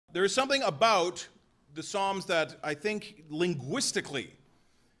There is something about the Psalms that I think linguistically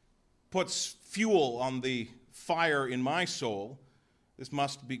puts fuel on the fire in my soul. This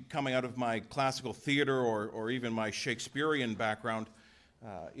must be coming out of my classical theater or even my Shakespearean background,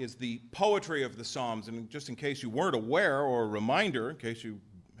 is the poetry of the Psalms. And just in case you weren't aware, or a reminder, in case you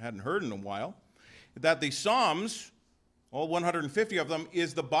hadn't heard in a while, that the Psalms, all 150 of them,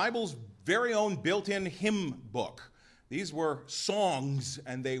 is the Bible's very own built-in hymn book. These were songs,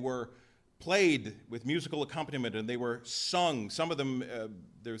 and they were played with musical accompaniment, and they were sung. Some of them,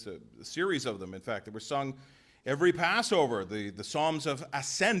 there's a series of them, in fact, that were sung every Passover. The Psalms of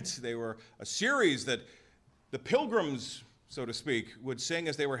Ascent, they were a series that the pilgrims, so to speak, would sing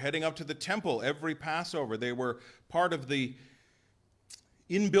as they were heading up to the temple every Passover. They were part of the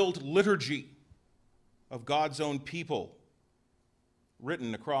inbuilt liturgy of God's own people,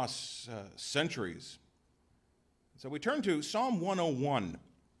 written across centuries. So we turn to Psalm 101.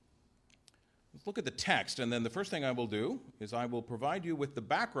 Let's look at the text, and then the first thing I will do is I will provide you with the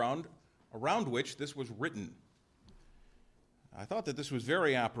background around which this was written. I thought that this was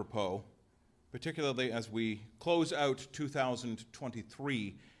very apropos, particularly as we close out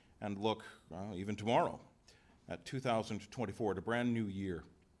 2023 and look, even tomorrow, at 2024, a brand new year.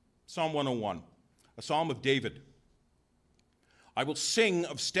 Psalm 101, a psalm of David. I will sing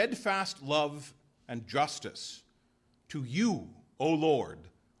of steadfast love and justice. To you, O Lord,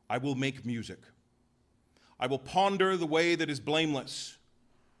 I will make music. I will ponder the way that is blameless.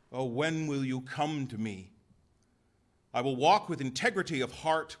 Oh, when will you come to me? I will walk with integrity of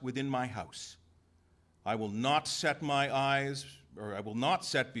heart within my house. I will not set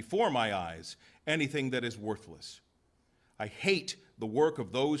before my eyes anything that is worthless. I hate the work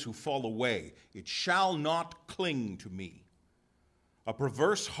of those who fall away. It shall not cling to me. A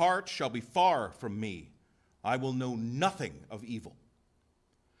perverse heart shall be far from me. I will know nothing of evil.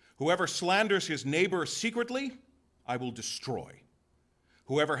 Whoever slanders his neighbor secretly, I will destroy.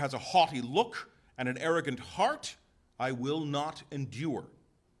 Whoever has a haughty look and an arrogant heart, I will not endure.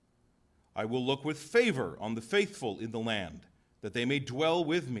 I will look with favor on the faithful in the land, that they may dwell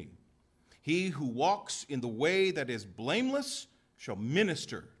with me. He who walks in the way that is blameless shall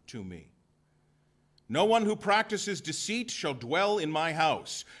minister to me. No one who practices deceit shall dwell in my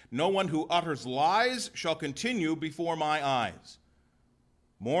house. No one who utters lies shall continue before my eyes.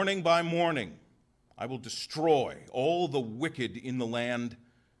 Morning by morning, I will destroy all the wicked in the land,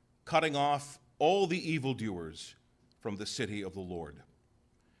 cutting off all the evildoers from the city of the Lord.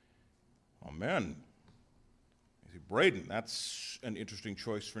 Amen. Braden, that's an interesting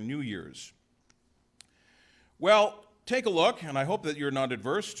choice for New Year's. Well, take a look, and I hope that you're not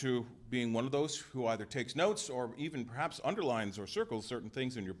adverse to being one of those who either takes notes or even perhaps underlines or circles certain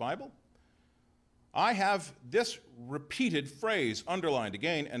things in your Bible. I have this repeated phrase underlined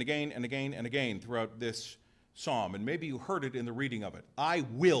again and again and again and again throughout this psalm, and maybe you heard it in the reading of it. I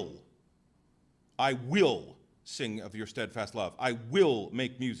will sing of your steadfast love. I will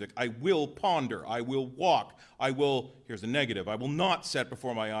make music. I will ponder. I will walk. Here's the negative, I will not set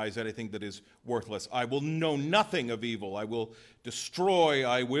before my eyes anything that is worthless. I will know nothing of evil. I will destroy.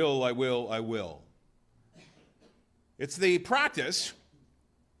 I will. It's the practice,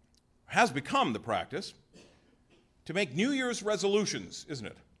 has become the practice, to make New Year's resolutions, isn't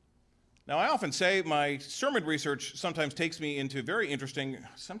it? Now, I often say my sermon research sometimes takes me into very interesting,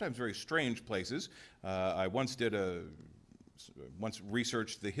 sometimes very strange places. I once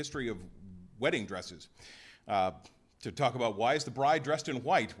researched the history of wedding dresses to talk about why is the bride dressed in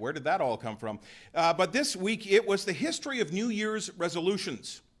white? Where did that all come from? But this week, it was the history of New Year's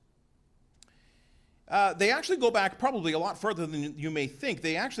resolutions. They actually go back probably a lot further than you may think.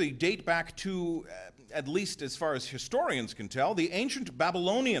 They actually date back to, at least as far as historians can tell, the ancient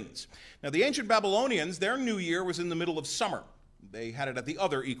Babylonians. Now, the ancient Babylonians, their New Year was in the middle of summer. They had it at the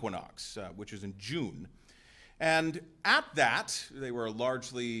other equinox, which is in June. And at that, they were a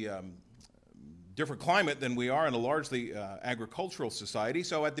largely different climate than we are, in a largely agricultural society.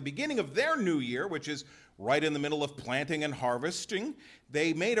 So at the beginning of their New Year, which is right in the middle of planting and harvesting,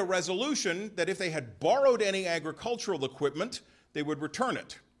 they made a resolution that if they had borrowed any agricultural equipment, they would return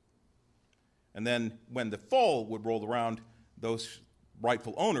it. And then when the fall would roll around, those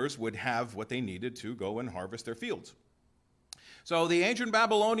rightful owners would have what they needed to go and harvest their fields. So the ancient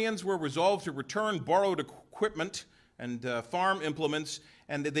Babylonians were resolved to return borrowed equipment and farm implements,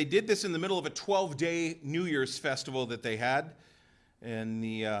 and they did this in the middle of a 12-day New Year's festival that they had in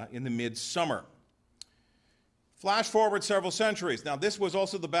the midsummer. Flash forward several centuries. Now, this was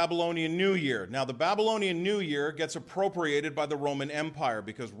also the Babylonian New Year. Now, the Babylonian New Year gets appropriated by the Roman Empire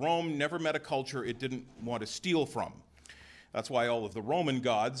because Rome never met a culture it didn't want to steal from. That's why all of the Roman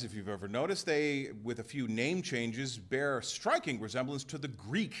gods, if you've ever noticed, they, with a few name changes, bear striking resemblance to the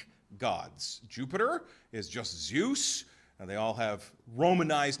Greek gods. Jupiter is just Zeus, and they all have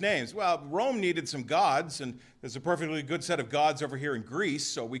Romanized names. Well, Rome needed some gods, and there's a perfectly good set of gods over here in Greece,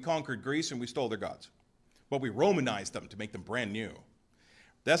 so we conquered Greece and we stole their gods. But we Romanized them to make them brand new.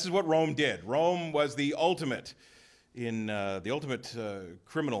 This is what Rome did. Rome was the ultimate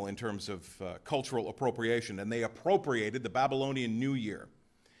criminal in terms of cultural appropriation, and they appropriated the Babylonian New Year.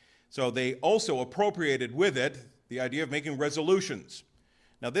 So they also appropriated with it the idea of making resolutions.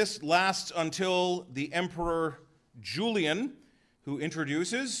 Now this lasts until the Emperor Julian, who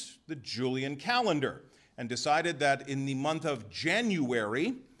introduces the Julian calendar and decided that in the month of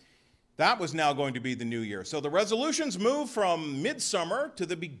January, that was now going to be the new year. So the resolutions move from midsummer to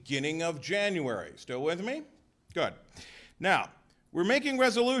the beginning of January. Still with me? Good. Now, we're making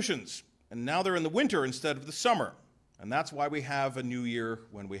resolutions, and now they're in the winter instead of the summer. And that's why we have a new year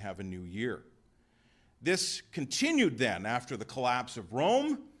when we have a new year. This continued then after the collapse of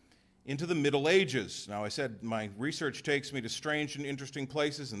Rome into the Middle Ages. Now, I said my research takes me to strange and interesting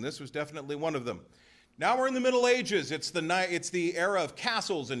places, and this was definitely one of them. Now we're in the Middle Ages. It's the era of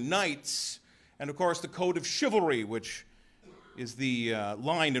castles and knights, and of course the code of chivalry, which is the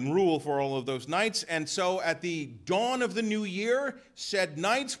line and rule for all of those knights. And so at the dawn of the new year, said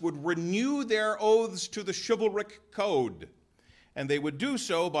knights would renew their oaths to the chivalric code, and they would do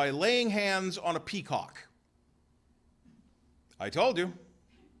so by laying hands on a peacock. I told you.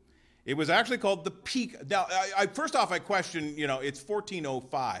 It was actually called the peacock. Now, first off, I question, it's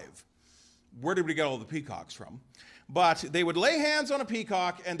 1405. Where did we get all the peacocks from? But they would lay hands on a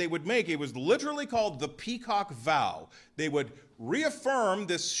peacock, and they would it was literally called the peacock vow. They would reaffirm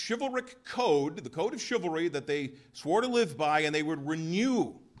this chivalric code, the code of chivalry that they swore to live by, and they would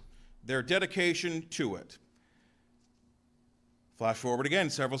renew their dedication to it. Flash forward again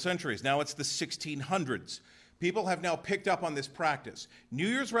several centuries. Now it's the 1600s. People have now picked up on this practice. New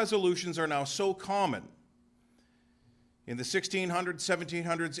Year's resolutions are now so common. In the 1600s,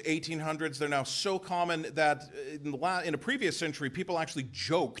 1700s, 1800s, they're now so common that in a previous century, people actually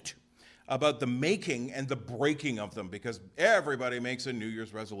joked about the making and the breaking of them, because everybody makes a New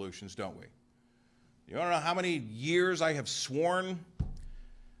Year's resolutions, don't we? You want to know how many years I have sworn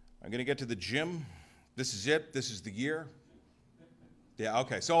I'm going to get to the gym? This is it. This is the year. Yeah,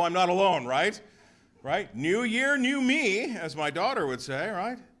 okay. So I'm not alone, right? Right? New year, new me, as my daughter would say,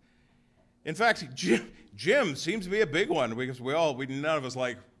 right? In fact, gym seems to be a big one, because none of us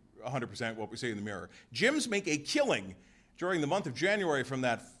like 100% what we see in the mirror. Gyms make a killing during the month of January from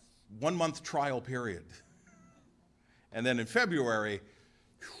that 1-month trial period. And then in February,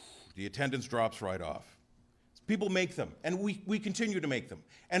 the attendance drops right off. People make them, and we continue to make them.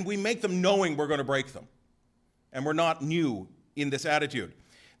 And we make them knowing we're going to break them. And we're not new in this attitude.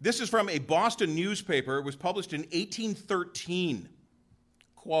 This is from a Boston newspaper. It was published in 1813.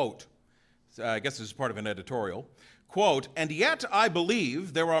 Quote, I guess this is part of an editorial. Quote, "And yet I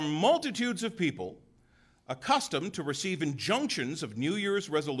believe there are multitudes of people accustomed to receive injunctions of New Year's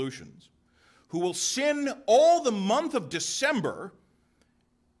resolutions who will sin all the month of December,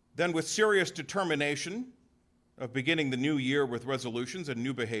 then with serious determination of beginning the new year with resolutions and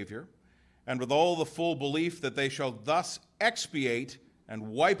new behavior, and with all the full belief that they shall thus expiate and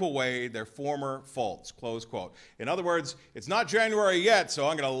wipe away their former faults," close quote. In other words, it's not January yet, so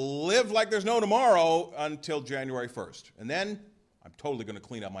I'm going to live like there's no tomorrow until January 1st. And then I'm totally going to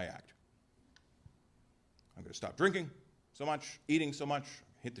clean up my act. I'm going to stop drinking so much, eating so much,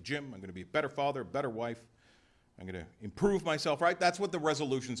 hit the gym. I'm going to be a better father, a better wife. I'm going to improve myself, right? That's what the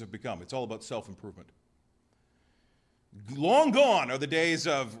resolutions have become. It's all about self-improvement. Long gone are the days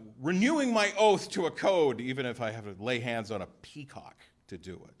of renewing my oath to a code, even if I have to lay hands on a peacock to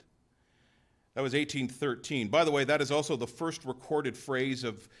do it. That was 1813. By the way, that is also the first recorded phrase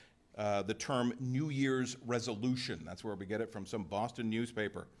of the term New Year's resolution. That's where we get it from, some Boston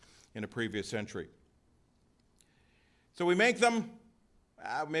newspaper in a previous century. So we make them,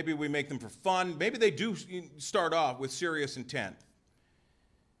 maybe we make them for fun. Maybe they do start off with serious intent.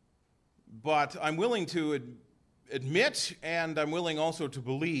 But I'm willing to admit, and I'm willing also to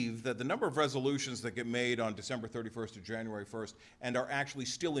believe, that the number of resolutions that get made on December 31st or January 1st and are actually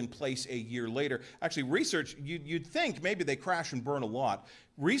still in place a year later, actually research, you'd think maybe they crash and burn a lot.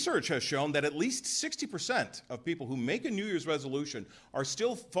 Research has shown that at least 60% of people who make a New Year's resolution are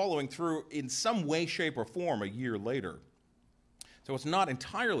still following through in some way, shape, or form a year later. So it's not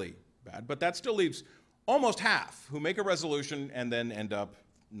entirely bad, but that still leaves almost half who make a resolution and then end up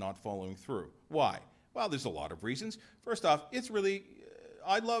not following through. Why? Well, there's a lot of reasons. First off, it's really,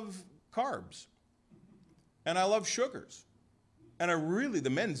 I love carbs, and I love sugars. And the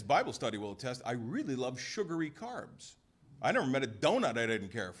men's Bible study will attest, I really love sugary carbs. I never met a donut I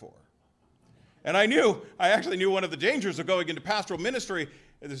didn't care for. And I actually knew one of the dangers of going into pastoral ministry.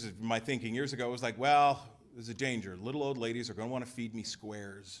 This is my thinking years ago. It was like, well, there's a danger. Little old ladies are going to want to feed me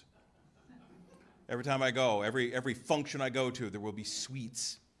squares. Every time I go, every function I go to, there will be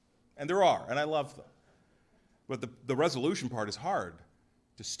sweets. And there are, and I love them. But the resolution part is hard.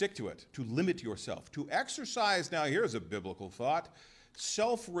 To stick to it, to limit yourself, to exercise, now here's a biblical thought,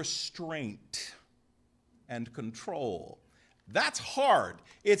 self-restraint and control. That's hard.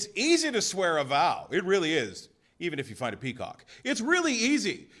 It's easy to swear a vow. It really is, even if you find a peacock. It's really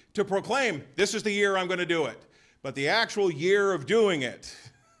easy to proclaim, this is the year I'm going to do it. But the actual year of doing it,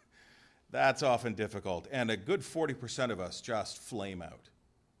 that's often difficult. And a good 40% of us just flame out.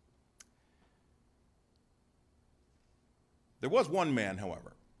 There was one man,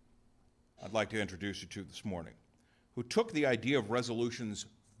 however, I'd like to introduce you to this morning, who took the idea of resolutions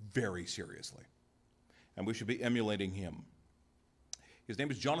very seriously. And we should be emulating him. His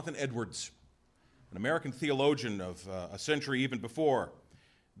name is Jonathan Edwards, an American theologian of a century even before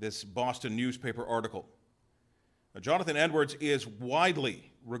this Boston newspaper article. Now, Jonathan Edwards is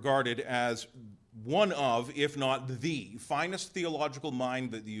widely regarded as one of, if not the, finest theological mind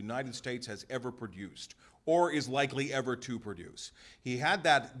that the United States has ever produced, or is likely ever to produce. He had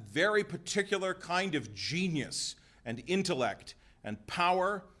that very particular kind of genius and intellect and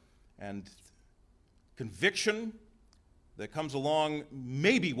power and conviction that comes along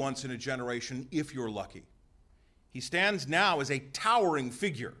maybe once in a generation if you're lucky. He stands now as a towering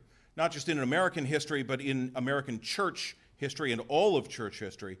figure, not just in American history, but in American church history and all of church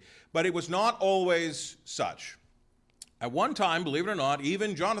history. But it was not always such. At one time, believe it or not,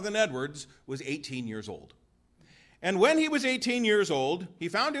 even Jonathan Edwards was 18 years old. And when he was 18 years old, he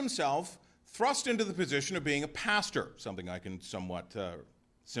found himself thrust into the position of being a pastor, something I can somewhat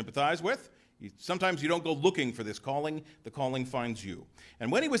sympathize with. Sometimes you don't go looking for this calling, the calling finds you.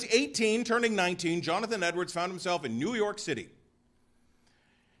 And when he was 18, turning 19, Jonathan Edwards found himself in New York City.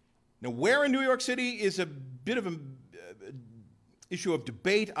 Now, where in New York City is a bit of an issue of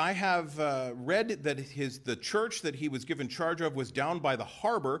debate. I have read that the church that he was given charge of was down by the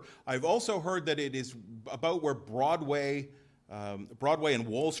harbor. I've also heard that it is about where Broadway and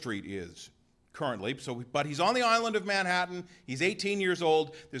Wall Street is currently. But he's on the island of Manhattan. He's 18 years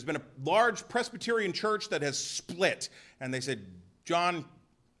old. There's been a large Presbyterian church that has split. And they said,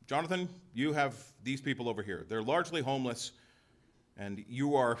 Jonathan, you have these people over here. They're largely homeless, and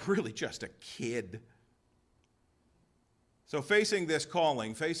you are really just a kid. So facing this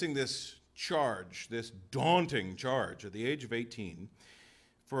calling, facing this charge, this daunting charge at the age of 18,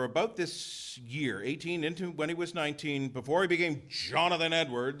 for about this year, 18 into when he was 19, before he became Jonathan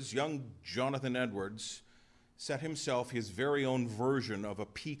Edwards, young Jonathan Edwards set himself his very own version of a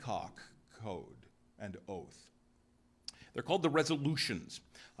peacock code and oath. They're called the resolutions.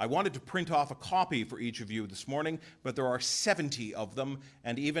 I wanted to print off a copy for each of you this morning, but there are 70 of them,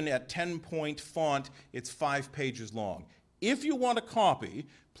 and even at 10-point font, it's 5 pages long. If you want a copy,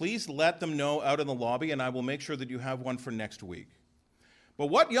 please let them know out in the lobby, and I will make sure that you have one for next week.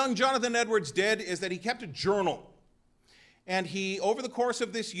 But what young Jonathan Edwards did is that he kept a journal. And he, over the course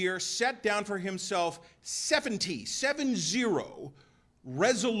of this year, set down for himself 70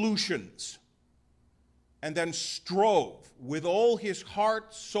 resolutions, and then strove with all his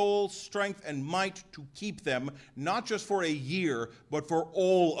heart, soul, strength, and might to keep them, not just for a year, but for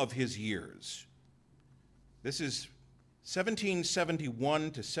all of his years. This is 1772 to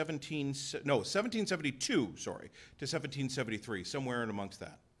 1773, somewhere in amongst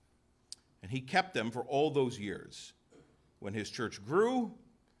that. And he kept them for all those years. When his church grew,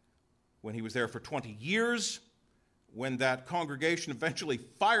 when he was there for 20 years, when that congregation eventually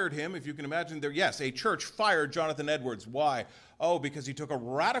fired him, if you can imagine there, yes, a church fired Jonathan Edwards. Why? Oh, because he took a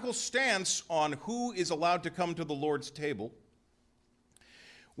radical stance on who is allowed to come to the Lord's table.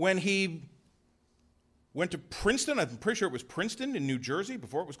 When he went to Princeton, I'm pretty sure it was Princeton in New Jersey,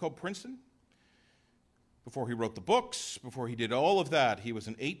 before it was called Princeton. Before he wrote the books, before he did all of that, he was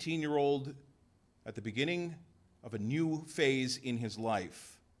an 18-year-old at the beginning of a new phase in his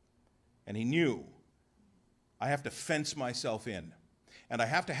life. And he knew, I have to fence myself in. And I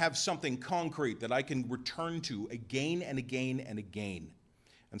have to have something concrete that I can return to again and again and again.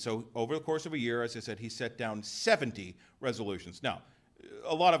 And so over the course of a year, as I said, he set down 70 resolutions. Now,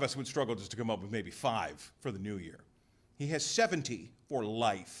 a lot of us would struggle just to come up with maybe 5 for the new year. He has 70 for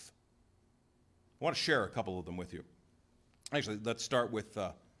life. I want to share a couple of them with you. Actually, let's start with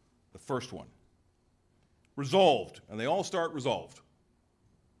the first one. Resolved, and they all start resolved.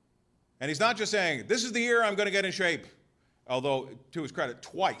 And he's not just saying, this is the year I'm going to get in shape, Although, to his credit,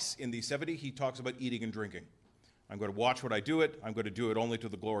 twice in these 70, he talks about eating and drinking. I'm going to watch what I do it. I'm going to do it only to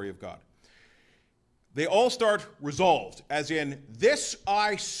the glory of God. They all start resolved, as in, this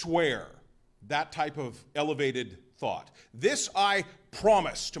I swear, that type of elevated thought. This I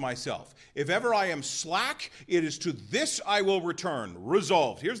promise to myself. If ever I am slack, it is to this I will return.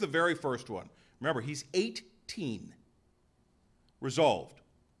 Resolved. Here's the very first one. Remember, he's 18. Resolved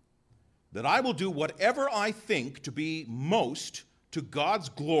that I will do whatever I think to be most to God's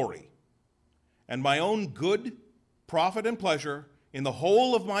glory and my own good, profit, and pleasure in the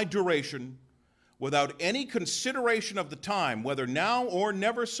whole of my duration, without any consideration of the time, whether now or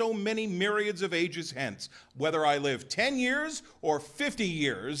never so many myriads of ages hence, whether I live 10 years or 50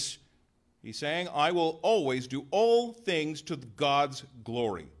 years, he's saying, I will always do all things to God's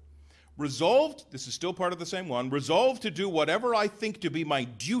glory. Resolved, this is still part of the same one, resolved to do whatever I think to be my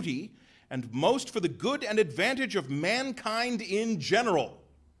duty and most for the good and advantage of mankind in general.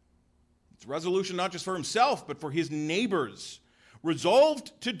 It's a resolution not just for himself, but for his neighbors.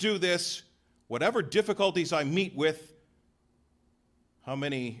 Resolved to do this, whatever difficulties I meet with, how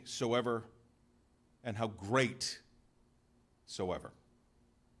many soever, and how great soever.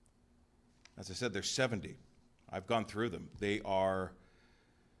 As I said, there's 70. I've gone through them. They are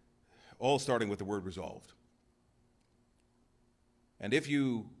all starting with the word resolved. And if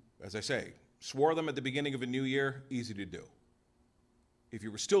you, as I say, swore them at the beginning of a new year, easy to do. If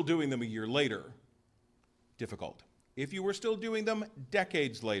you were still doing them a year later, difficult. If you were still doing them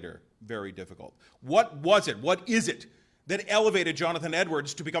decades later, very difficult. What was it? What is it that elevated Jonathan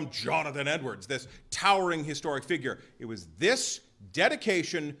Edwards to become Jonathan Edwards, this towering historic figure? It was this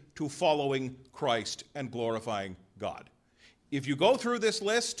dedication to following Christ and glorifying God. If you go through this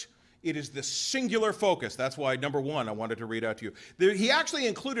list, it is the singular focus. That's why, number one, I wanted to read out to you. He actually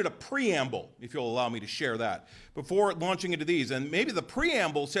included a preamble, if you'll allow me to share that, before launching into these. And maybe the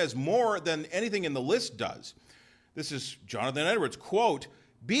preamble says more than anything in the list does. This is Jonathan Edwards, quote,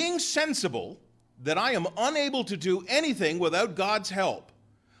 being sensible that I am unable to do anything without God's help,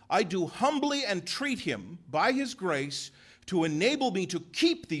 I do humbly entreat him, by his grace, to enable me to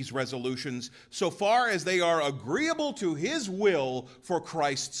keep these resolutions so far as they are agreeable to his will for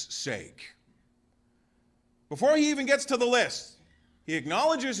Christ's sake. Before he even gets to the list, he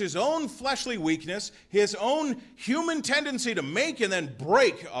acknowledges his own fleshly weakness, his own human tendency to make and then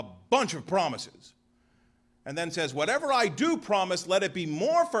break a bunch of promises. And then says, whatever I do promise, let it be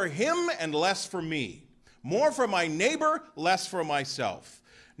more for him and less for me. More for my neighbor, less for myself.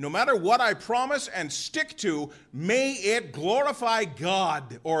 No matter what I promise and stick to, may it glorify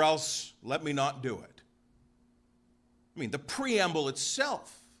God, or else let me not do it. I mean, the preamble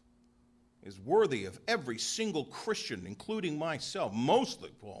itself is worthy of every single Christian, including myself, mostly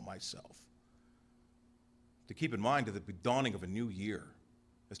Paul myself, to keep in mind at the dawning of a new year.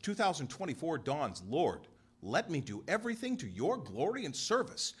 As 2024 dawns, Lord, let me do everything to your glory and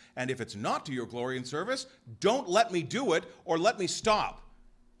service. And if it's not to your glory and service, don't let me do it or let me stop.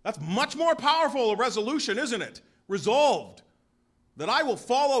 That's much more powerful a resolution, isn't it? Resolved that I will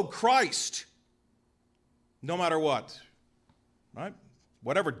follow Christ no matter what, right?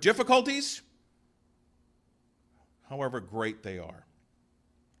 Whatever difficulties, however great they are.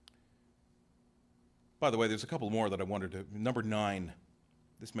 By the way, there's a couple more that I wanted to. Number 9,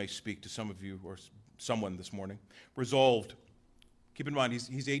 this may speak to some of you or someone this morning. Resolved. Keep in mind,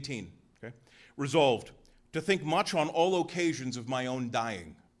 he's 18, okay? Resolved to think much on all occasions of my own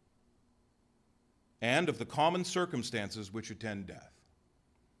dying and of the common circumstances which attend death.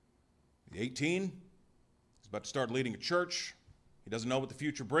 He's 18. He's about to start leading a church. He doesn't know what the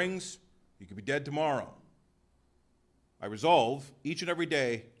future brings. He could be dead tomorrow. I resolve each and every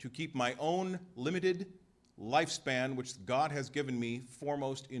day to keep my own limited lifespan, which God has given me,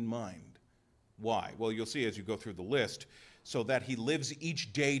 foremost in mind. Why? Well, you'll see as you go through the list, so that he lives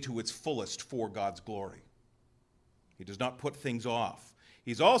each day to its fullest for God's glory. He does not put things off.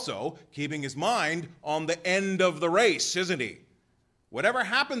 He's also keeping his mind on the end of the race, isn't he? Whatever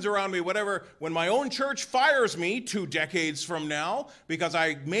happens around me, when my own church fires me 2 decades from now because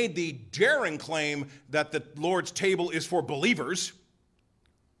I made the daring claim that the Lord's table is for believers,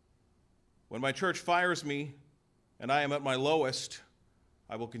 when my church fires me and I am at my lowest,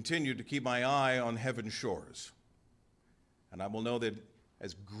 I will continue to keep my eye on heaven's shores. And I will know that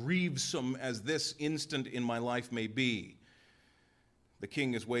as grievous as this instant in my life may be, the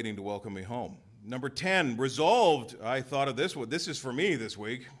King is waiting to welcome me home. Number 10, resolved. I thought of this one. This is for me this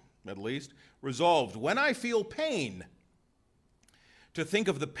week, at least. Resolved, when I feel pain, to think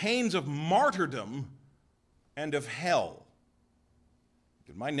of the pains of martyrdom and of hell.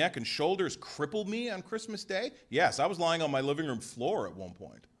 Did my neck and shoulders cripple me on Christmas Day? Yes, I was lying on my living room floor at one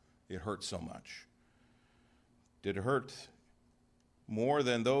point. It hurt so much. Did it hurt more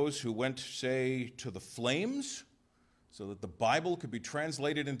than those who went, say, to the flames so that the Bible could be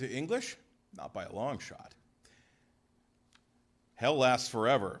translated into English? Not by a long shot. Hell lasts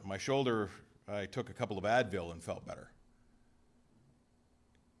forever. My shoulder, I took a couple of Advil and felt better.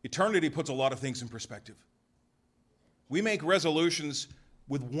 Eternity puts a lot of things in perspective. We make resolutions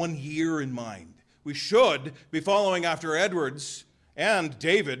with 1 year in mind. We should be following after Edwards and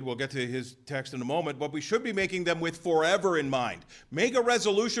David. We'll get to his text in a moment, but we should be making them with forever in mind. Make a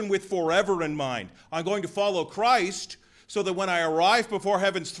resolution with forever in mind. I'm going to follow Christ so that when I arrive before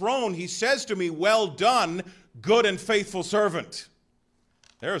heaven's throne, he says to me, "Well done, good and faithful servant."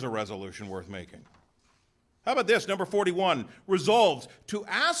 There's a resolution worth making. How about this, number 41, resolved to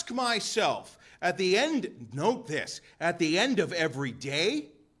ask myself at the end, note this, at the end of every day,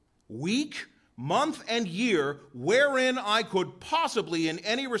 week, month, and year, wherein I could possibly in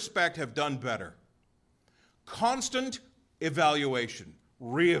any respect have done better. Constant evaluation,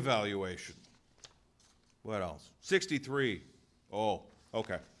 reevaluation. What else? 63. Oh,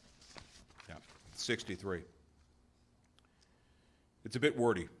 okay. Yeah, 63. It's a bit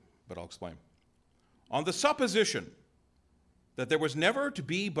wordy, but I'll explain. On the supposition that there was never to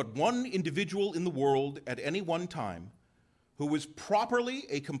be but one individual in the world at any one time who was properly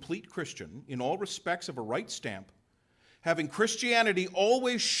a complete Christian in all respects of a right stamp, having Christianity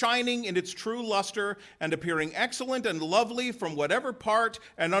always shining in its true luster and appearing excellent and lovely from whatever part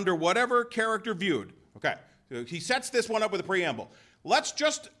and under whatever character viewed. Okay, so he sets this one up with a preamble. Let's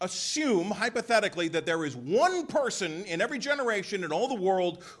just assume, hypothetically, that there is one person in every generation in all the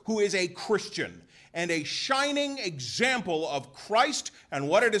world who is a Christian and a shining example of Christ and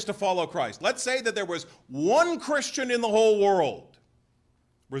what it is to follow Christ. Let's say that there was one Christian in the whole world.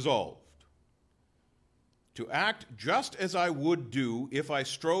 Resolved to act just as I would do if I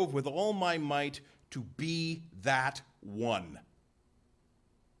strove with all my might to be that one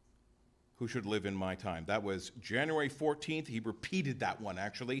who should live in my time. That was January 14th. He repeated that one,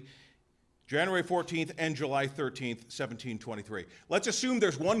 actually. January 14th and July 13th, 1723. Let's assume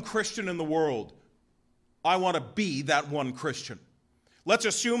there's one Christian in the world. I want to be that one Christian. Let's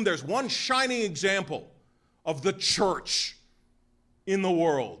assume there's one shining example of the church in the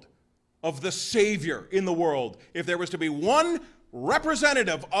world, of the Savior in the world. If there was to be one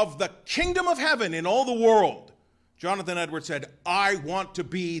representative of the kingdom of heaven in all the world, Jonathan Edwards said, I want to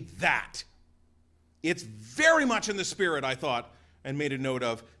be that. It's very much in the spirit, I thought, and made a note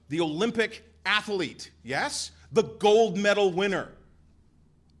of, the Olympic athlete, yes? The gold medal winner.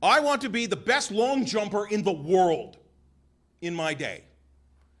 I want to be the best long jumper in the world in my day.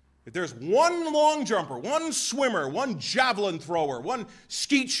 If there's one long jumper, one swimmer, one javelin thrower, one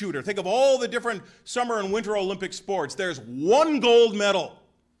skeet shooter, think of all the different summer and winter Olympic sports, there's one gold medal.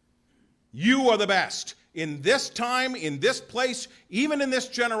 You are the best. In this time, in this place, even in this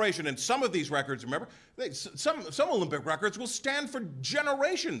generation. And some of these records, remember, some Olympic records will stand for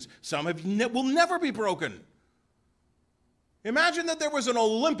generations. Some will never be broken. Imagine that there was an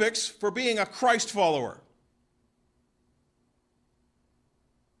Olympics for being a Christ follower.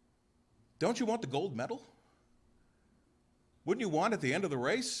 Don't you want the gold medal? Wouldn't you want at the end of the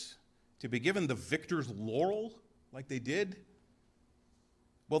race to be given the victor's laurel like they did?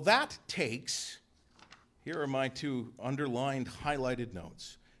 Well, that takes, here are my two underlined, highlighted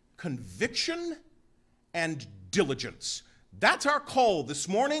notes, conviction and diligence. That's our call this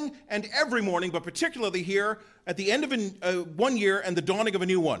morning and every morning, but particularly here at the end of one year and the dawning of a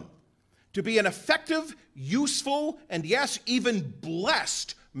new one. To be an effective, useful, and yes, even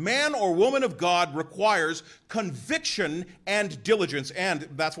blessed man or woman of God requires conviction and diligence. And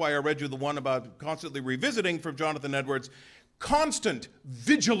that's why I read you the one about constantly revisiting from Jonathan Edwards. Constant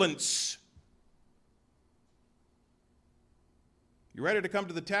vigilance. You ready to come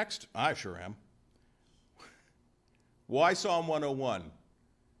to the text? I sure am. Why Psalm 101?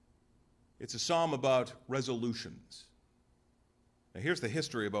 It's a psalm about resolutions. Now here's the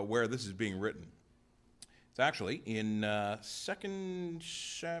history about where this is being written. It's actually in it's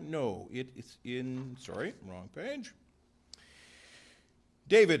in, sorry, wrong page.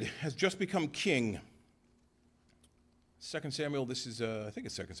 David has just become king. 2 Samuel, this is, I think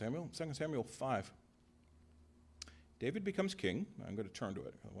it's 2 Samuel, 2 Samuel 5. David becomes king. I'm going to turn to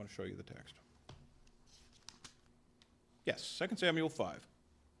it. I want to show you the text. Yes, 2 Samuel 5.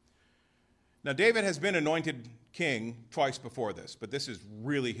 Now, David has been anointed king twice before this, but this is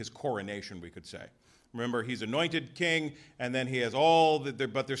really his coronation, we could say. Remember, he's anointed king, and then he has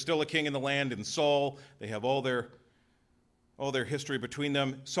but there's still a king in the land in Saul. They have all their their history between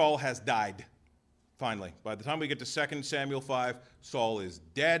them. Saul has died, finally. By the time we get to 2 Samuel 5, Saul is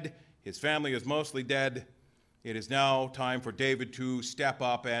dead. His family is mostly dead. It is now time for David to step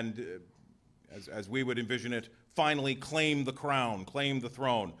up and, as we would envision it, finally claim the crown, claim the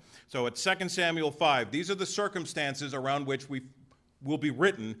throne. So at 2 Samuel 5, these are the circumstances around which we will be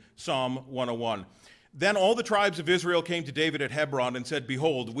written Psalm 101. Then all the tribes of Israel came to David at Hebron and said,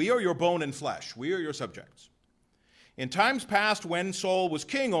 "Behold, we are your bone and flesh. We are your subjects. In times past, when Saul was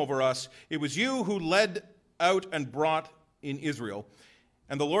king over us, it was you who led out and brought in Israel.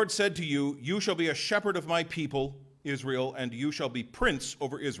 And the Lord said to you, you shall be a shepherd of my people, Israel, and you shall be prince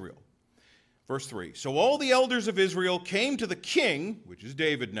over Israel." Verse 3, "So all the elders of Israel came to the king," which is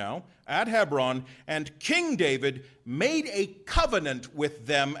David now, "at Hebron, and King David made a covenant with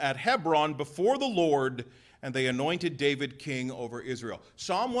them at Hebron before the Lord, and they anointed David king over Israel."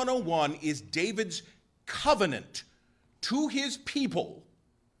 Psalm 101 is David's covenant to his people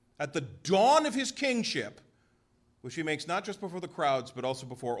at the dawn of his kingship, which he makes not just before the crowds, but also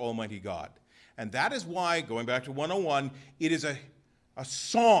before Almighty God. And that is why, going back to 101, it is a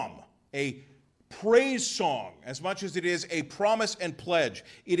psalm, a praise song, as much as it is a promise and pledge.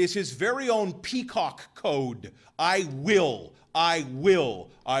 It is his very own peacock code. I will, I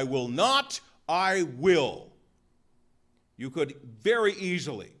will, I will not, I will. You could very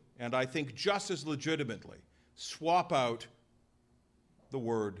easily, and I think just as legitimately, swap out the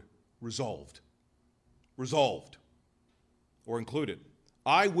word resolved. Resolved. Or included.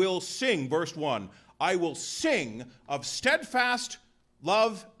 I will sing, verse 1, I will sing of steadfast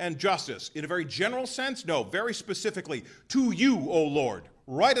love and justice. In a very general sense? No, very specifically. To you, O Lord,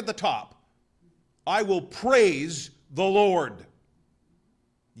 right at the top. I will praise the Lord.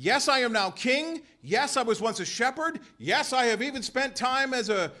 Yes, I am now king. Yes, I was once a shepherd. Yes, I have even spent time as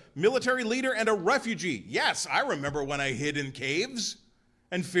a military leader and a refugee. Yes, I remember when I hid in caves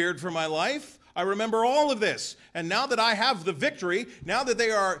and feared for my life. I remember all of this. And now that I have the victory, now that they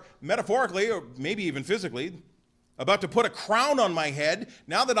are metaphorically, or maybe even physically, about to put a crown on my head,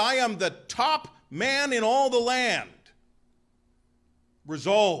 now that I am the top man in all the land,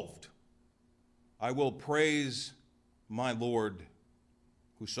 resolved, I will praise my Lord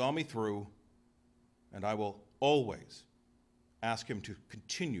who saw me through, and I will always ask him to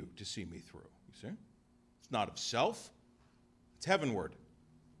continue to see me through. You see? It's not of self, it's heavenward.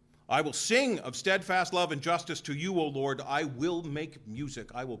 I will sing of steadfast love and justice to you, O Lord. I will make music.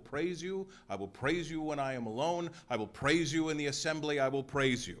 I will praise you. I will praise you when I am alone. I will praise you in the assembly. I will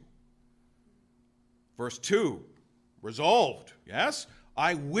praise you. Verse 2, resolved, yes?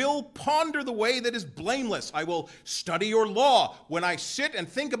 I will ponder the way that is blameless. I will study your law. When I sit and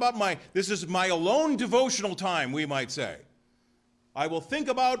think about this is my alone devotional time, we might say. I will think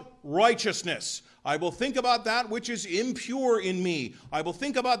about righteousness. I will think about that which is impure in me. I will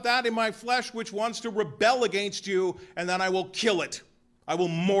think about that in my flesh which wants to rebel against you, and then I will kill it. I will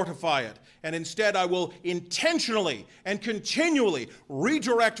mortify it. And instead I will intentionally and continually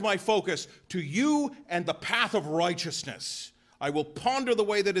redirect my focus to you and the path of righteousness. I will ponder the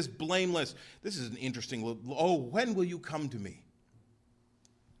way that is blameless. This is an interesting, when will you come to me?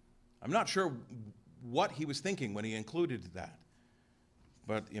 I'm not sure what he was thinking when he included that.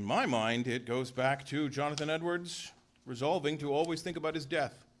 But in my mind, it goes back to Jonathan Edwards resolving to always think about his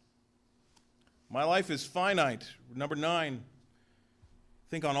death. My life is finite. Number 9,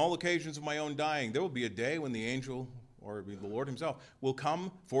 think on all occasions of my own dying. There will be a day when the angel, or the Lord himself, will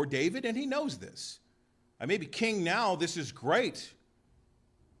come for David, and he knows this. I may be king now, this is great,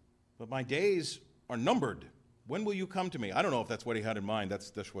 but my days are numbered. When will you come to me? I don't know if that's what he had in mind.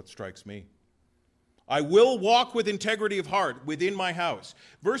 That's what strikes me. I will walk with integrity of heart within my house.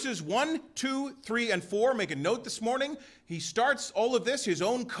 Verses 1, 2, 3, and 4, make a note this morning. He starts all of this, his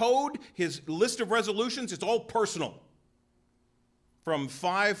own code, his list of resolutions, it's all personal. From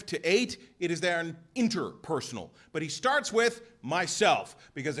 5 to 8, it is then interpersonal. But he starts with myself,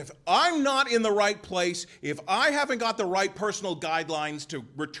 because if I'm not in the right place, if I haven't got the right personal guidelines to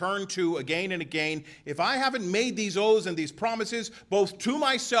return to again and again, if I haven't made these oaths and these promises, both to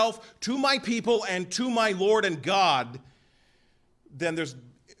myself, to my people, and to my Lord and God, then there's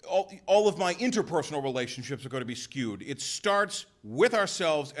all of my interpersonal relationships are going to be skewed. It starts with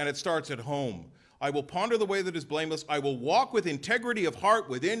ourselves, and it starts at home. I will ponder the way that is blameless. I will walk with integrity of heart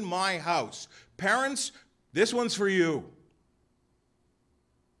within my house. Parents, this one's for you.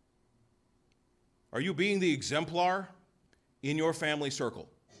 Are you being the exemplar in your family circle?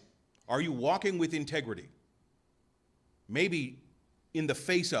 Are you walking with integrity? Maybe in the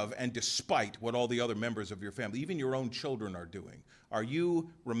face of and despite what all the other members of your family, even your own children, are doing. Are you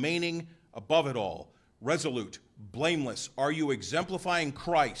remaining above it all, resolute, blameless? Are you exemplifying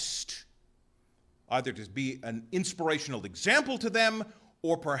Christ? Either to be an inspirational example to them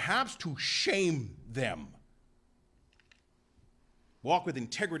or perhaps to shame them. Walk with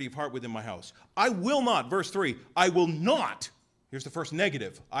integrity of heart within my house. I will not, verse 3, I will not. Here's the first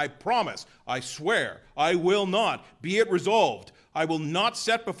negative. I promise, I swear, I will not. Be it resolved. I will not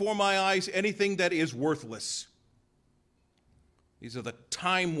set before my eyes anything that is worthless. These are the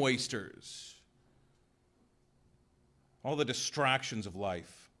time wasters. All the distractions of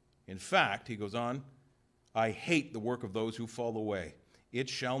life. In fact, he goes on, I hate the work of those who fall away. It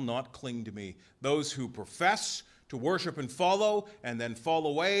shall not cling to me. Those who profess to worship and follow and then fall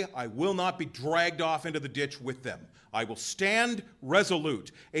away, I will not be dragged off into the ditch with them. I will stand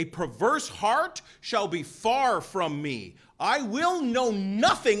resolute. A perverse heart shall be far from me. I will know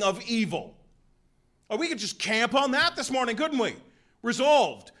nothing of evil. Oh, we could just camp on that this morning, couldn't we?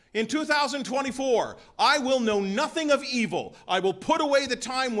 Resolved. In 2024, I will know nothing of evil. I will put away the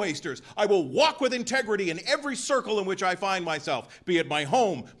time wasters. I will walk with integrity in every circle in which I find myself, be it my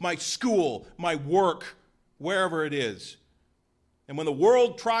home, my school, my work, wherever it is. And when the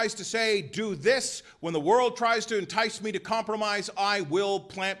world tries to say, do this, when the world tries to entice me to compromise, I will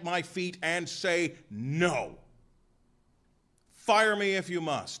plant my feet and say, no. Fire me if you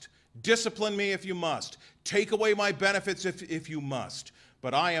must. Discipline me if you must. Take away my benefits if you must.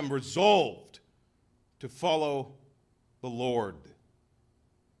 But I am resolved to follow the Lord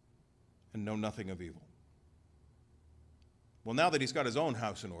and know nothing of evil. Well, now that he's got his own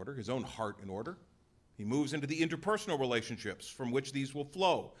house in order, his own heart in order, he moves into the interpersonal relationships from which these will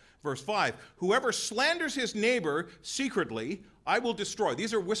flow. Verse 5, whoever slanders his neighbor secretly, I will destroy.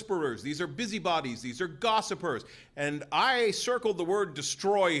 These are whisperers. These are busybodies. These are gossipers. And I circled the word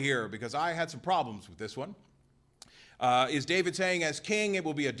destroy here because I had some problems with this one. Is David saying as king it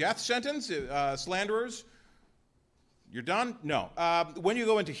will be a death sentence? Slanderers? You're done? No. When you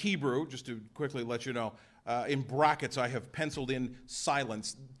go into Hebrew, just to quickly let you know, in brackets I have penciled in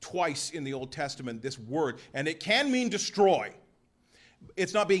silence twice in the Old Testament, this word, and it can mean destroy.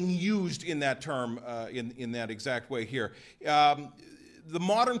 It's not being used in that term in that exact way here. The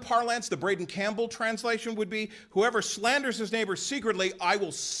modern parlance, the Braden Campbell translation would be, whoever slanders his neighbor secretly, I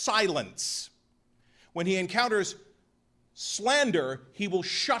will silence. When he encounters slander, he will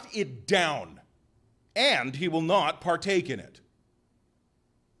shut it down, and he will not partake in it.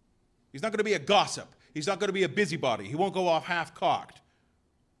 He's not going to be a gossip. He's not going to be a busybody. He won't go off half-cocked.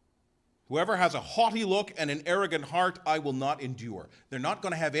 Whoever has a haughty look and an arrogant heart, I will not endure. They're not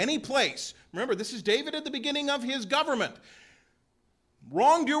going to have any place. Remember, this is David at the beginning of his government.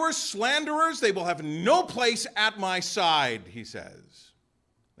 Wrongdoers, slanderers, they will have no place at my side, he says.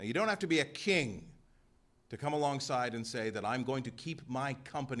 Now, you don't have to be a king to come alongside and say that I'm going to keep my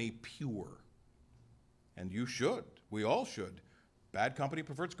company pure. And you should. We all should. Bad company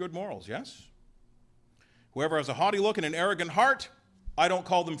perverts good morals, yes? Whoever has a haughty look and an arrogant heart, I don't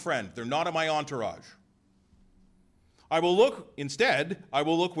call them friend. They're not in my entourage. I will look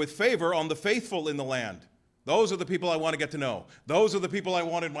with favor on the faithful in the land. Those are the people I want to get to know. Those are the people I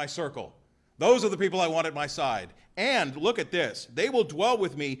want in my circle. Those are the people I want at my side. And look at this. They will dwell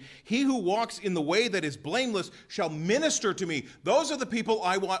with me. He who walks in the way that is blameless shall minister to me. Those are the people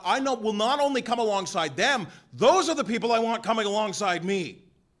I want. I know will not only come alongside them, those are the people I want coming alongside me.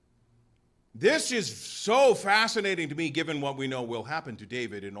 This is so fascinating to me, given what we know will happen to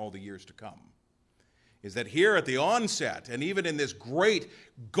David in all the years to come. Is that here at the onset, and even in this great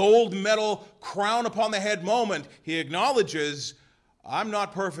gold medal crown upon the head moment, he acknowledges, I'm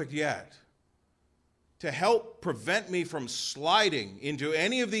not perfect yet. To help prevent me from sliding into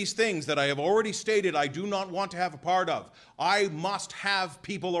any of these things that I have already stated I do not want to have a part of, I must have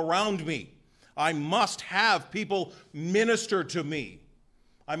people around me. I must have people minister to me.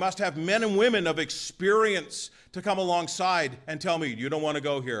 I must have men and women of experience to come alongside and tell me, you don't want to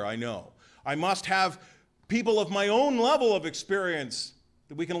go here, I know. I must have people of my own level of experience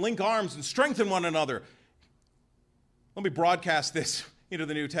that we can link arms and strengthen one another. Let me broadcast this into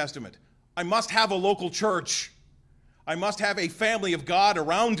the New Testament. I must have a local church. I must have a family of God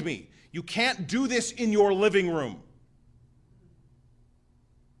around me. You can't do this in your living room.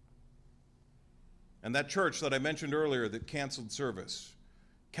 And that church that I mentioned earlier that canceled service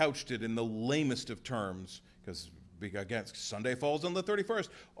couched it in the lamest of terms, because again, Sunday falls on the 31st,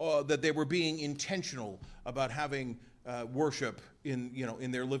 that they were being intentional about having worship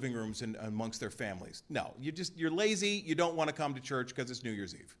in their living rooms and amongst their families. No, you're lazy. You don't want to come to church because it's New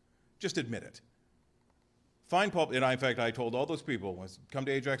Year's Eve. Just admit it. Find pulpit. And in fact, I told all those people, come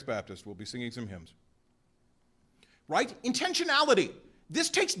to Ajax Baptist. We'll be singing some hymns. Right? Intentionality. This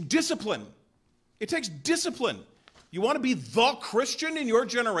takes discipline. It takes discipline. You want to be the Christian in your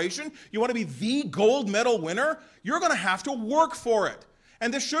generation? You want to be the gold medal winner? You're going to have to work for it.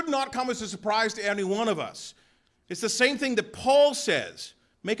 And this should not come as a surprise to any one of us. It's the same thing that Paul says.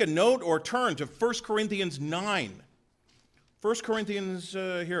 Make a note or turn to 1 Corinthians 9. 1 Corinthians,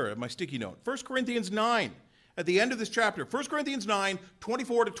 here, my sticky note. 1 Corinthians 9, at the end of this chapter. 1 Corinthians 9,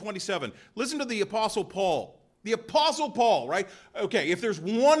 24 to 27. Listen to the Apostle Paul. The Apostle Paul, right? Okay, if there's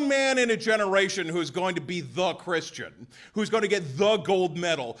one man in a generation who's going to be the Christian, who's going to get the gold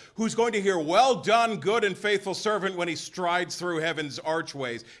medal, who's going to hear, well done, good and faithful servant, when he strides through heaven's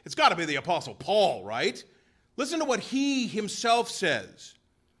archways, it's got to be the Apostle Paul, right? Listen to what he himself says.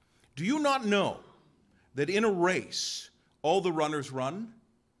 Do you not know that in a race all the runners run,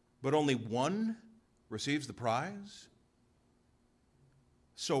 but only one receives the prize?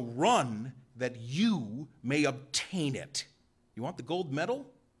 So run that you may obtain it. You want the gold medal?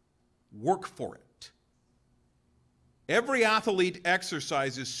 Work for it. Every athlete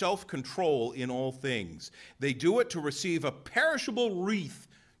exercises self-control in all things. They do it to receive a perishable wreath.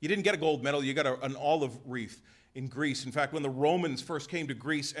 You didn't get a gold medal, you got an olive wreath in Greece. In fact, when the Romans first came to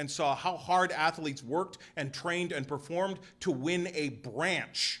Greece and saw how hard athletes worked and trained and performed to win a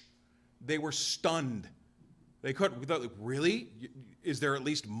branch, they were stunned. They couldn't, thought, really? Is there at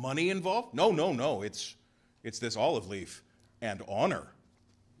least money involved? No. It's this olive leaf and honor.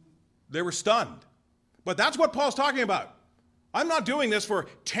 They were stunned. But that's what Paul's talking about. I'm not doing this for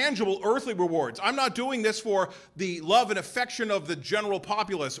tangible earthly rewards. I'm not doing this for the love and affection of the general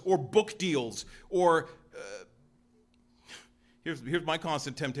populace or book deals or here's my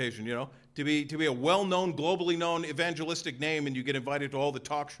constant temptation, to be a well-known, globally known evangelistic name and you get invited to all the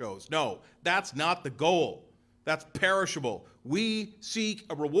talk shows. No, that's not the goal. That's perishable. We seek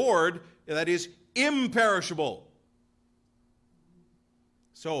a reward that is imperishable.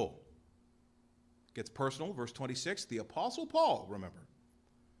 So, it gets personal, verse 26, the Apostle Paul, remember.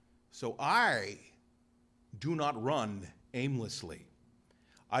 So I do not run aimlessly.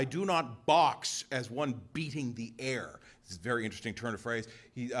 I do not box as one beating the air. This is a very interesting turn of phrase.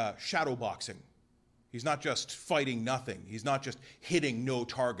 Shadow boxing. He's not just fighting nothing. He's not just hitting no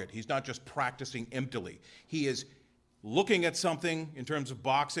target. He's not just practicing emptily. He is looking at something in terms of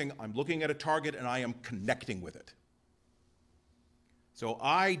boxing. I'm looking at a target and I am connecting with it. So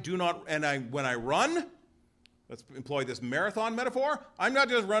I do not, when I run, let's employ this marathon metaphor, I'm not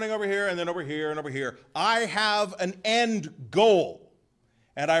just running over here and then over here and over here. I have an end goal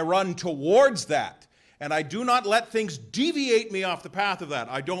and I run towards that. And I do not let things deviate me off the path of that.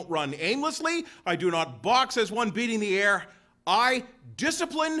 I don't run aimlessly. I do not box as one beating the air. I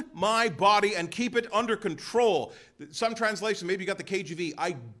discipline my body and keep it under control. Some translation, maybe you got the KJV,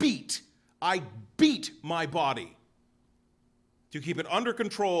 I beat my body to keep it under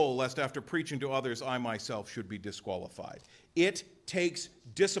control, lest after preaching to others, I myself should be disqualified. It takes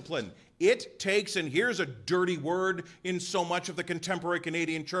discipline. It takes, and here's a dirty word in so much of the contemporary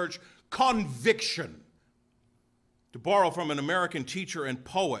Canadian church, conviction. To borrow from an American teacher and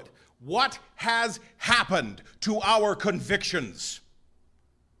poet, what has happened to our convictions?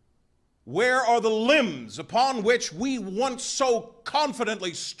 Where are the limbs upon which we once so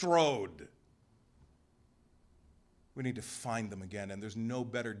confidently strode? We need to find them again, and there's no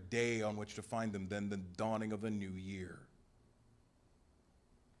better day on which to find them than the dawning of the new year.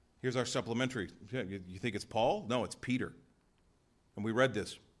 Here's our supplementary. You think it's Paul? No, it's Peter. And we read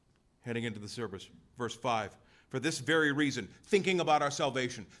this heading into the service. Verse 5. For this very reason, thinking about our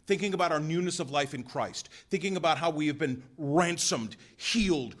salvation, thinking about our newness of life in Christ, thinking about how we have been ransomed,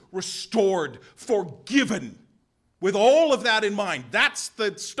 healed, restored, forgiven, with all of that in mind, that's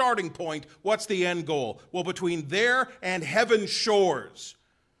the starting point. What's the end goal? Well, between there and heaven's shores,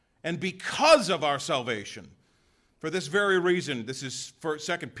 and because of our salvation, for this very reason, this is for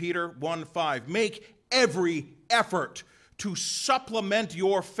 2 Peter 1:5, make every effort to supplement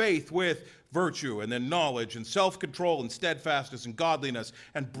your faith with virtue, and then knowledge, and self-control, and steadfastness, and godliness,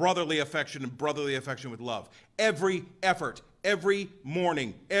 and brotherly affection with love. Every effort, every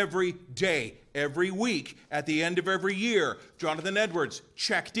morning, every day, every week, at the end of every year, Jonathan Edwards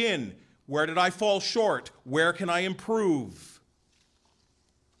checked in. Where did I fall short? Where can I improve?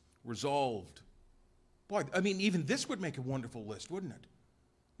 Resolved. Boy, I mean, even this would make a wonderful list, wouldn't it?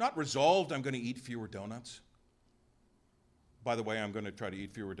 Not resolved, I'm going to eat fewer donuts. By the way, I'm going to try to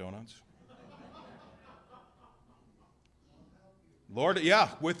eat fewer donuts. Lord, yeah,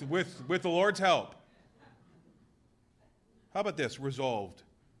 with the Lord's help. How about this? Resolved.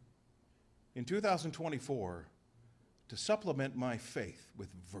 In 2024, to supplement my faith with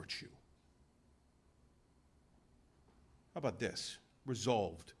virtue. How about this?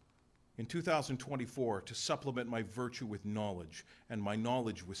 Resolved. in 2024 to supplement my virtue with knowledge and my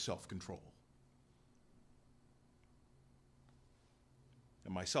knowledge with self-control.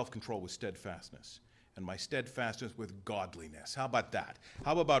 And my self-control with steadfastness, and my steadfastness with godliness. How about that?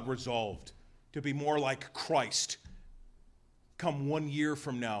 How about resolved to be more like Christ come 1 year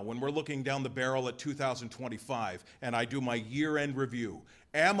from now when we're looking down the barrel at 2025 and I do my year-end review?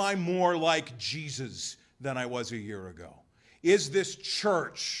 Am I more like Jesus than I was a year ago? Is this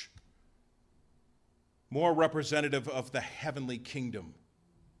church more representative of the heavenly kingdom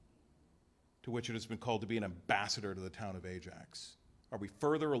to which it has been called to be an ambassador to the town of Ajax? Are we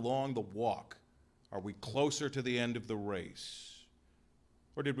further along the walk? Are we closer to the end of the race?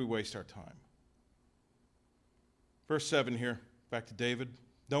 Or did we waste our time? Verse 7 here, back to David.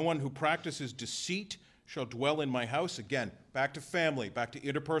 No one who practices deceit shall dwell in my house. Again, back to family, back to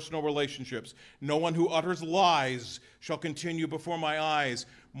interpersonal relationships. No one who utters lies shall continue before my eyes.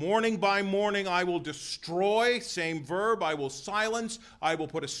 Morning by morning I will destroy, same verb, I will silence, I will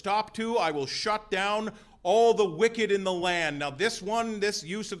put a stop to, I will shut down all the wicked in the land. Now this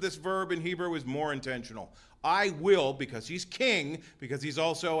use of this verb in Hebrew is more intentional. I will, because he's king, because he's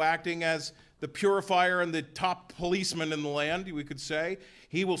also acting as the purifier and the top policeman in the land, we could say.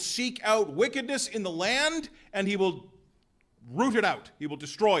 He will seek out wickedness in the land, and he will root it out. He will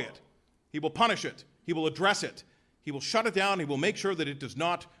destroy it. He will punish it. He will address it. He will shut it down. He will make sure that it does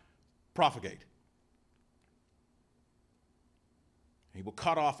not propagate. He will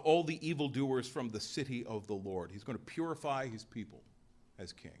cut off all the evildoers from the city of the Lord. He's going to purify his people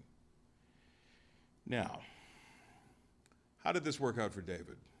as king. Now, how did this work out for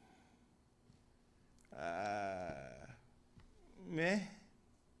David? Meh,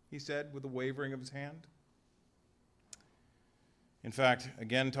 he said with a wavering of his hand. In fact,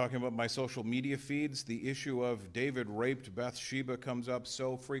 again, talking about my social media feeds, the issue of David raped Bathsheba comes up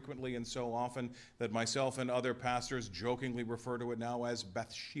so frequently and so often that myself and other pastors jokingly refer to it now as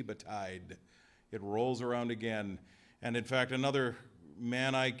Bathsheba-tide. It rolls around again. And in fact, another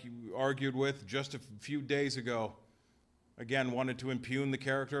man I argued with just a few days ago, again, wanted to impugn the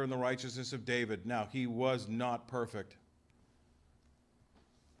character and the righteousness of David. Now, he was not perfect.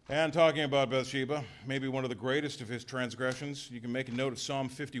 And talking about Bathsheba, maybe one of the greatest of his transgressions, you can make a note of Psalm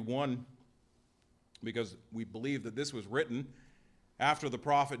 51, because we believe that this was written after the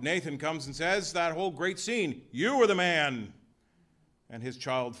prophet Nathan comes and says that whole great scene, you were the man. And his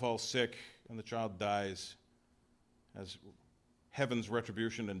child falls sick, and the child dies as heaven's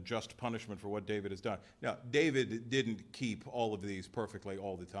retribution and just punishment for what David has done. Now, David didn't keep all of these perfectly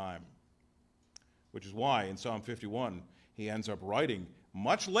all the time, which is why in Psalm 51 he ends up writing,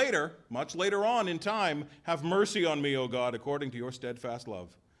 much later on in time, have mercy on me, O God, according to your steadfast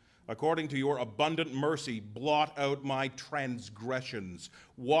love. According to your abundant mercy, blot out my transgressions.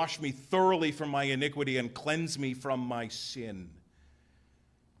 Wash me thoroughly from my iniquity and cleanse me from my sin.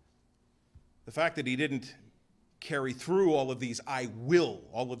 The fact that he didn't carry through all of these I will,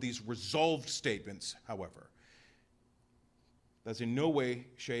 all of these resolved statements, however, does in no way,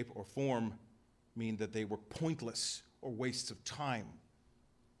 shape, or form mean that they were pointless or wastes of time.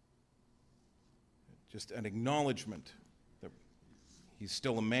 Just an acknowledgement that he's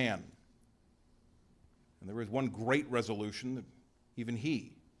still a man. And there is one great resolution that even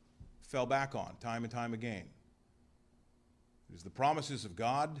he fell back on time and time again. It is the promises of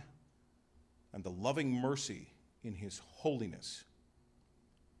God and the loving mercy in his holiness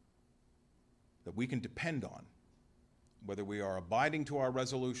that we can depend on, whether we are abiding to our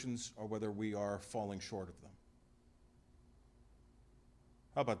resolutions or whether we are falling short of them.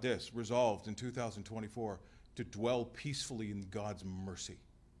 How about this? Resolved in 2024 to dwell peacefully in God's mercy.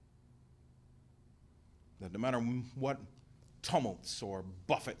 That no matter what tumults or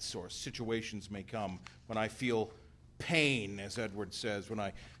buffets or situations may come, when I feel pain, as Edward says, when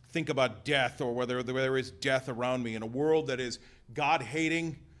I think about death or whether there is death around me in a world that is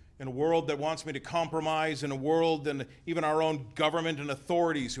God-hating, in a world that wants me to compromise, in a world and even our own government and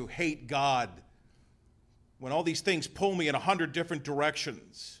authorities who hate God, when all these things pull me in 100 different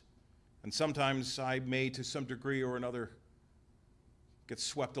directions, and sometimes I may, to some degree or another, get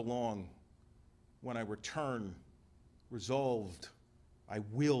swept along, when I return resolved, I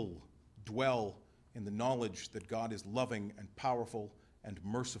will dwell in the knowledge that God is loving and powerful and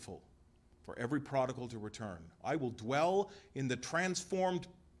merciful for every prodigal to return. I will dwell in the transformed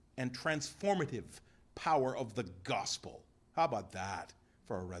and transformative power of the gospel. How about that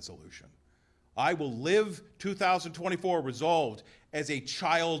for a resolution? I will live 2024 resolved as a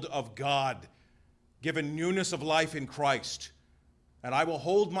child of God, given newness of life in Christ, And I will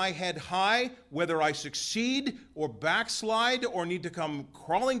hold my head high, whether I succeed or backslide or need to come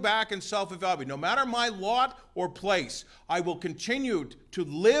crawling back and self-evaluate. No matter my lot or place, I will continue to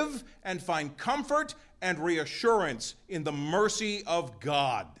live and find comfort and reassurance in the mercy of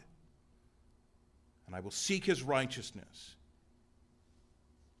God. And I will seek his righteousness.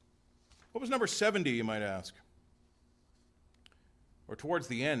 What was number 70, you might ask? Or towards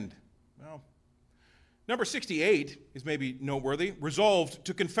the end? Well, number 68 is maybe noteworthy. Resolved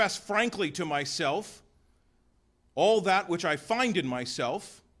to confess frankly to myself all that which I find in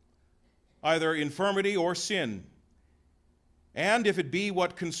myself, either infirmity or sin. And if it be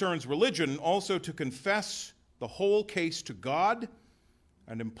what concerns religion, also to confess the whole case to God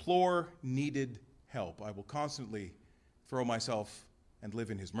and implore needed help. I will constantly throw myself and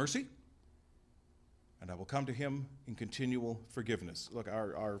live in his mercy, and I will come to him in continual forgiveness. Look,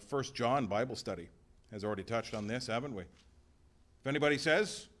 our 1 John Bible study has already touched on this, haven't we? If anybody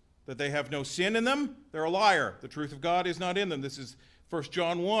says that they have no sin in them, they're a liar. The truth of God is not in them. This is 1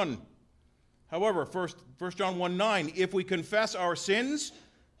 John 1. However, 1 John 1:9, if we confess our sins,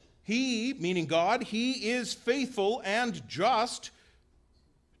 he, meaning God, he is faithful and just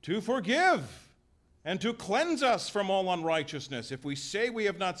to forgive and to cleanse us from all unrighteousness. If we say we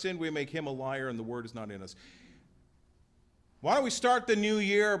have not sinned, we make him a liar and the word is not in us. Why don't we start the new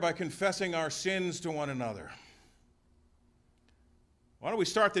year by confessing our sins to one another? Why don't we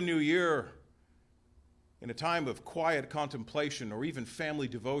start the new year in a time of quiet contemplation or even family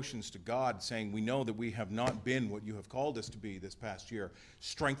devotions to God, saying we know that we have not been what you have called us to be this past year.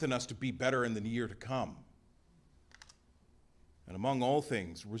 Strengthen us to be better in the year to come. And among all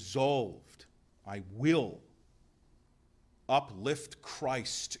things, resolved, I will uplift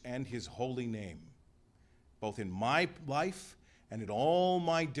Christ and his holy name, both in my life and in all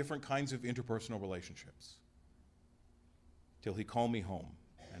my different kinds of interpersonal relationships, till he call me home,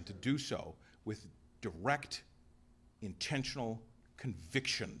 and to do so with direct, intentional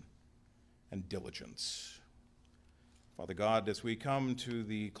conviction and diligence. Father God, as we come to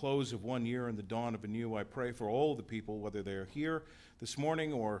the close of one year and the dawn of a new, I pray for all the people, whether they're here this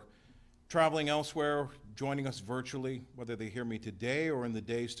morning or traveling elsewhere, joining us virtually, whether they hear me today or in the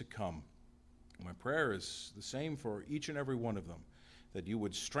days to come. My prayer is the same for each and every one of them, that you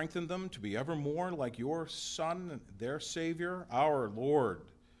would strengthen them to be ever more like your Son, their Savior, our Lord,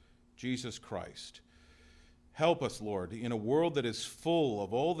 Jesus Christ. Help us, Lord, in a world that is full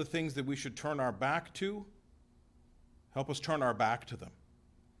of all the things that we should turn our back to. Help us turn our back to them.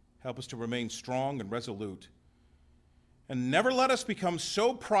 Help us to remain strong and resolute. And never let us become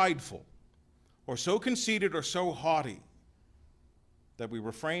so prideful or so conceited or so haughty that we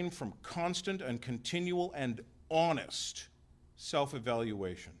refrain from constant and continual and honest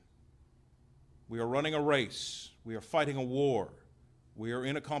self-evaluation. We are running a race. We are fighting a war. We are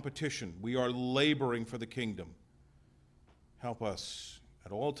in a competition. We are laboring for the kingdom. Help us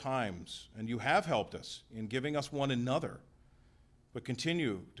at all times, and you have helped us in giving us one another, but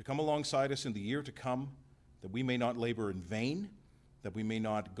continue to come alongside us in the year to come, that we may not labor in vain, that we may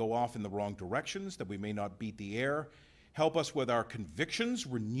not go off in the wrong directions, that we may not beat the air. Help us with our convictions,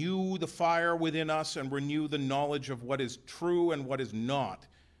 renew the fire within us, and renew the knowledge of what is true and what is not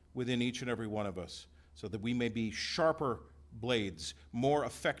within each and every one of us, so that we may be sharper blades, more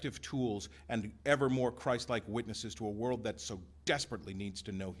effective tools, and ever more Christ-like witnesses to a world that so desperately needs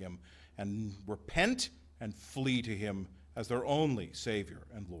to know him and repent and flee to him as their only Savior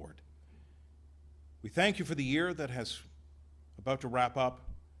and Lord. We thank you for the year that has about to wrap up.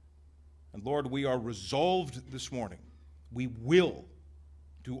 And Lord, we are resolved this morning. We will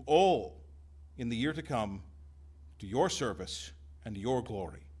do all in the year to come to your service and to your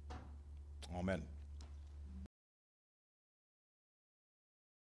glory. Amen.